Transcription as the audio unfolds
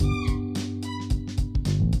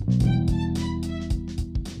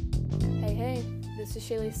is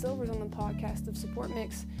Shaylee Silvers on the podcast of Support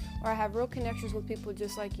Mix, where I have real connections with people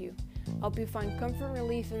just like you. Help you find comfort and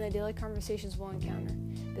relief in the daily conversations we'll encounter.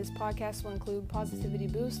 This podcast will include positivity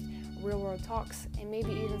boost, real-world talks, and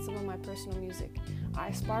maybe even some of my personal music. I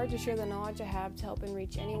aspire to share the knowledge I have to help and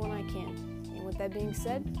reach anyone I can. And with that being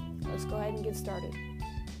said, let's go ahead and get started.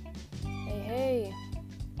 Hey,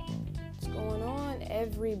 what's going on,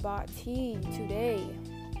 everybody?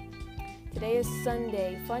 Today is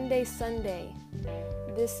Sunday, Fun Day Sunday.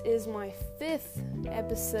 This is my 5th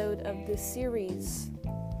episode of this series.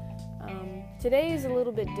 Today is a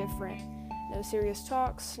little bit different. No serious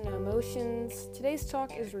talks, no emotions. Today's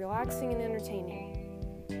talk is relaxing and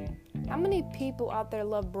entertaining. How many people out there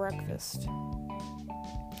love breakfast?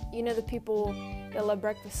 You know, the people that love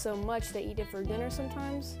breakfast so much they eat it for dinner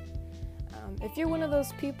sometimes? If you're one of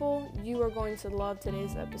those people, you are going to love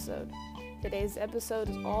today's episode. Today's episode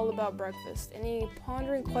is all about breakfast. Any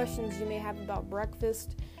pondering questions you may have about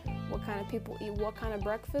breakfast, what kind of people eat what kind of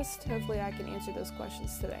breakfast, hopefully I can answer those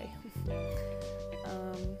questions today.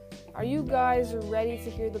 Are you guys ready to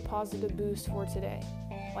hear the positive boost for today?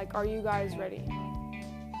 Are you guys ready?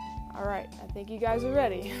 Alright, I think you guys are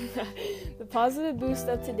ready. The positive boost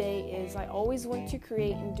of today is, I always want to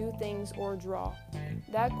create and do things or draw.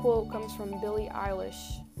 That quote comes from Billie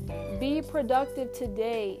Eilish. Be productive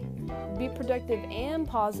today. Be productive and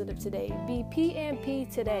positive today. Be P&P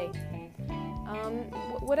today.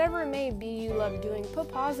 Whatever it may be you love doing, put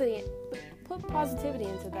positivity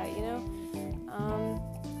into that, you know?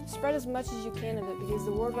 Spread as much as you can of it, because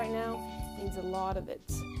the world right now needs a lot of it.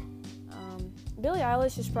 Billie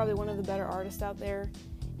Eilish is probably one of the better artists out there.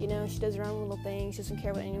 You know, she does her own little thing. She doesn't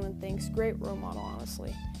care what anyone thinks. Great role model,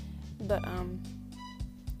 honestly. But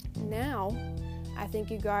now I think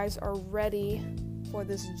you guys are ready for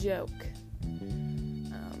this joke.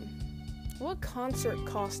 What concert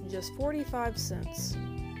cost just 45 cents?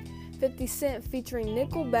 50 Cent featuring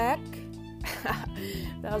Nickelback.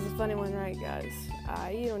 That was a funny one, right, guys?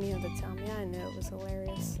 You don't even have to tell me. I know it was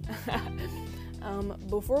hilarious.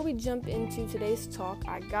 Before we jump into today's talk,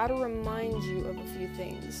 I gotta remind you of a few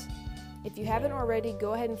things. If you haven't already,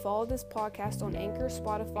 go ahead and follow this podcast on Anchor,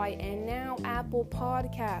 Spotify, and now Apple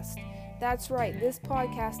Podcast. That's right, this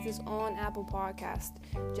podcast is on Apple Podcast.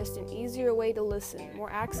 Just an easier way to listen,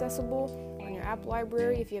 more accessible on your app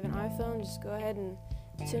library. If you have an iPhone, just go ahead and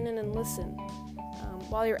tune in and listen.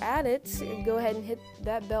 While you're at it, go ahead and hit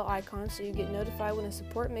that bell icon so you get notified when a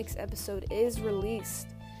Support Mix episode is released.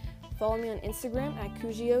 Follow me on Instagram at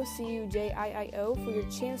Cujio, Cujiio, for your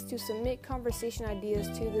chance to submit conversation ideas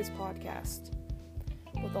to this podcast.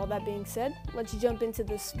 With all that being said, let's jump into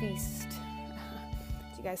this feast.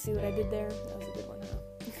 Did you guys see what I did there? That was a good one,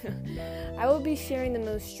 huh? I will be sharing the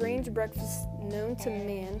most strange breakfast known to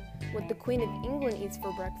man, what the Queen of England eats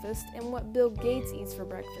for breakfast, and what Bill Gates eats for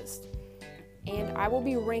breakfast. And I will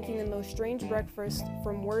be ranking the most strange breakfast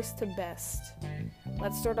from worst to best.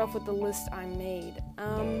 Let's start off with the list I made.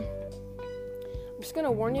 I'm just going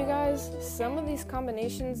to warn you guys, some of these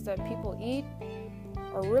combinations that people eat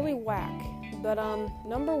are really whack. But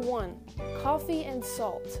number 1, coffee and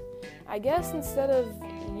salt. I guess instead of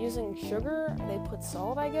using sugar, they put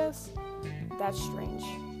salt, I guess. That's strange.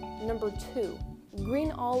 Number 2,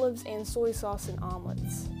 green olives and soy sauce in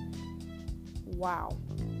omelets. Wow.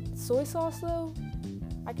 Soy sauce, though?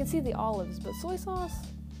 I can see the olives, but soy sauce?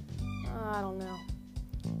 I don't know.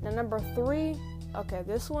 Now, number 3, okay,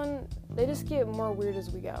 this one, they just get more weird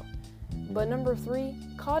as we go. But number 3,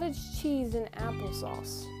 cottage cheese and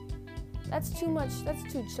applesauce. That's too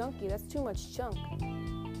chunky, that's too much chunk.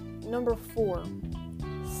 Number 4,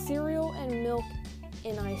 cereal and milk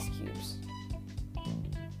in ice cubes.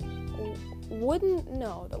 Wouldn't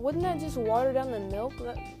that just water down the milk?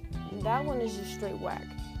 That one is just straight whack.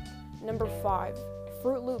 Number 5,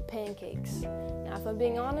 Fruit Loop pancakes. Now, if I'm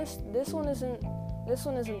being honest, this one isn't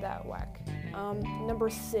that whack. Number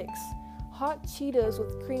 6, hot Cheetos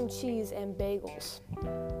with cream cheese and bagels.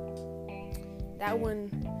 That one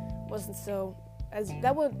wasn't as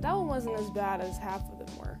bad as half of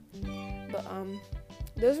them were. But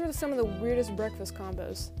those were some of the weirdest breakfast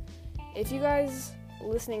combos. If you guys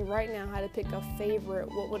listening right now had to pick a favorite,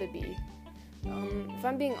 what would it be? If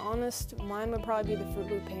I'm being honest, mine would probably be the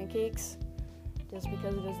Fruit Loop pancakes, just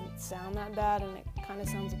because it doesn't sound that bad and it kind of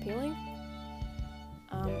sounds appealing.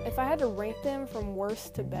 If I had to rank them from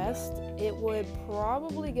worst to best, it would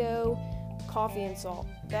probably go coffee and salt.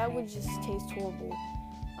 That would just taste horrible.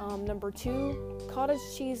 Number 2, cottage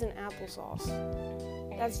cheese and applesauce.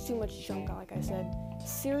 That's too much chunk, like I said.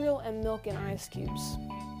 Cereal and milk in ice cubes.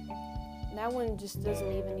 That one just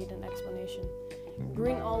doesn't even need an explanation.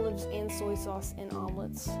 green olives and soy sauce in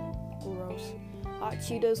omelets. Gross. Hot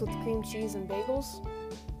Cheetos with cream cheese and bagels.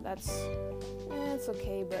 It's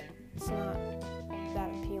okay, but it's not that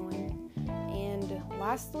appealing. And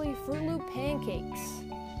lastly, Fruit Loop pancakes.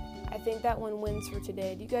 I think that one wins for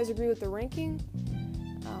today. Do you guys agree with the ranking?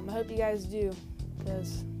 I hope you guys do,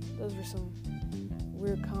 because those were some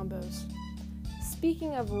weird combos.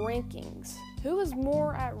 Speaking of rankings, who is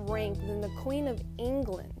more at rank than the Queen of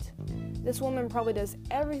England? This woman probably does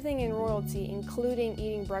everything in royalty, including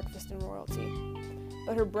eating breakfast in royalty.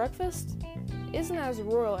 But her breakfast isn't as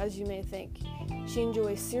royal as you may think. She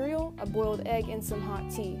enjoys cereal, a boiled egg, and some hot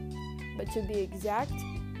tea. But to be exact,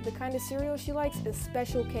 the kind of cereal she likes is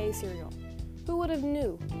Special K cereal. Who would have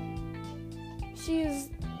knew? She is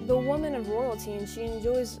the woman of royalty, and she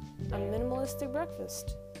enjoys a minimalistic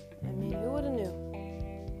breakfast. I mean, who would have knew?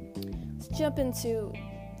 Let's jump into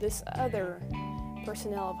this other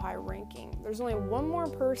personnel of high ranking. There's only one more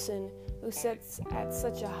person who sits at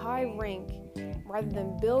such a high rank rather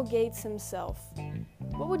than Bill Gates himself.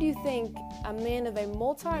 What would you think a man of a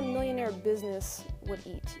multi-millionaire business would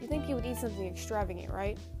eat? You think he would eat something extravagant,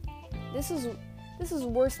 right? This is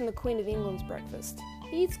worse than the Queen of England's breakfast.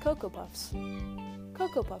 He eats Cocoa Puffs.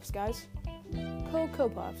 Cocoa Puffs, guys. Cocoa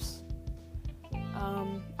Puffs.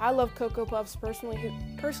 I love Cocoa Puffs personally.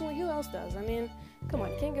 Who else does? I mean, come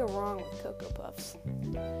on, can't go wrong with Cocoa Puffs.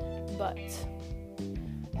 But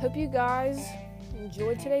hope you guys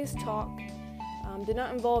enjoyed today's talk. Did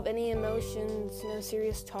not involve any emotions, no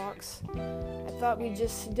serious talks. I thought we'd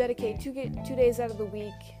just dedicate 2 days out of the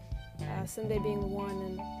week, Sunday being one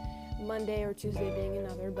and Monday or Tuesday being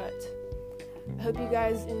another. But I hope you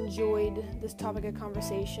guys enjoyed this topic of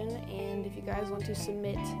conversation, and if you guys want to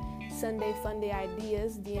submit Sunday Funday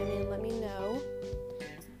ideas, DM me and let me know.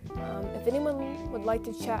 If anyone would like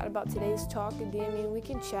to chat about today's talk, DM me and we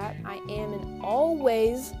can chat. I am and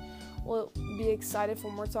always will be excited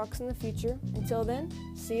for more talks in the future. Until then,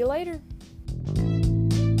 see you later.